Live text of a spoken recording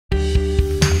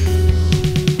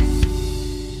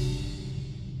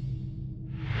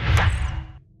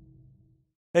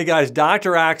Hey guys,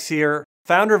 Dr. Axe here,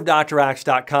 founder of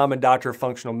draxe.com and Doctor of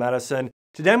Functional Medicine.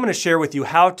 Today I'm going to share with you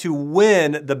how to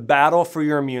win the battle for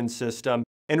your immune system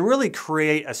and really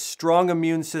create a strong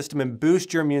immune system and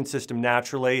boost your immune system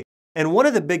naturally. And one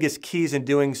of the biggest keys in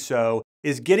doing so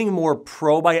is getting more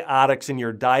probiotics in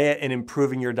your diet and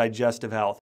improving your digestive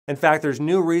health. In fact, there's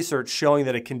new research showing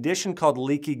that a condition called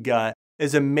leaky gut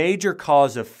is a major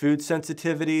cause of food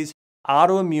sensitivities,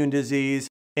 autoimmune disease,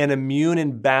 and immune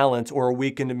imbalance or a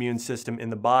weakened immune system in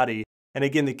the body. And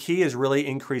again, the key is really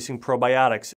increasing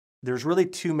probiotics. There's really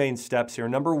two main steps here.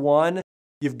 Number one,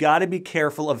 you've got to be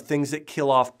careful of things that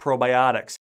kill off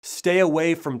probiotics. Stay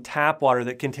away from tap water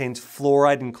that contains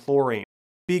fluoride and chlorine.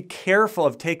 Be careful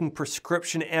of taking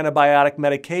prescription antibiotic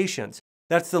medications.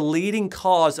 That's the leading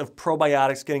cause of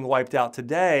probiotics getting wiped out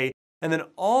today. And then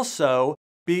also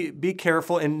be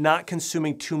careful in not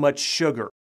consuming too much sugar.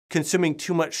 Consuming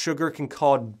too much sugar can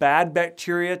cause bad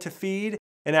bacteria to feed,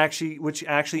 and which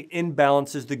actually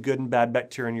imbalances the good and bad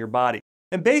bacteria in your body.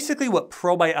 And basically what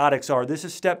probiotics are, this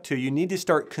is step two, you need to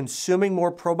start consuming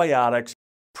more probiotics.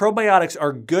 Probiotics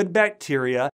are good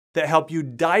bacteria that help you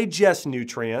digest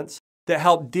nutrients, that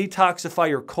help detoxify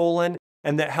your colon,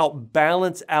 and that help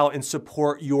balance out and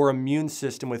support your immune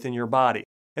system within your body.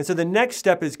 And so the next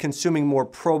step is consuming more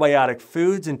probiotic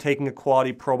foods and taking a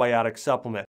quality probiotic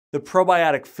supplement. The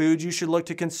probiotic foods you should look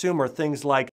to consume are things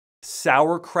like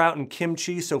sauerkraut and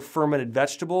kimchi, so fermented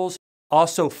vegetables,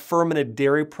 also fermented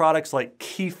dairy products like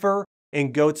kefir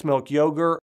and goat's milk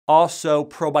yogurt, also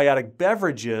probiotic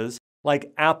beverages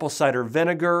like apple cider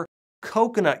vinegar,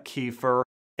 coconut kefir,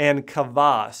 and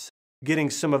kvass. Getting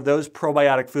some of those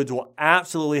probiotic foods will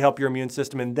absolutely help your immune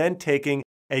system, and then taking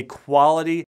a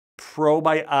quality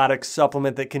probiotic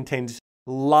supplement that contains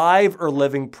live or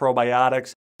living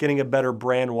probiotics. Getting a better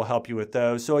brand will help you with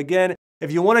those. So again,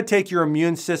 if you want to take your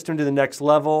immune system to the next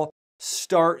level,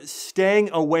 start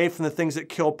staying away from the things that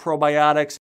kill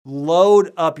probiotics.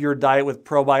 Load up your diet with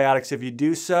probiotics. If you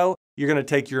do so, you're going to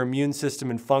take your immune system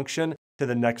and function to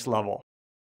the next level.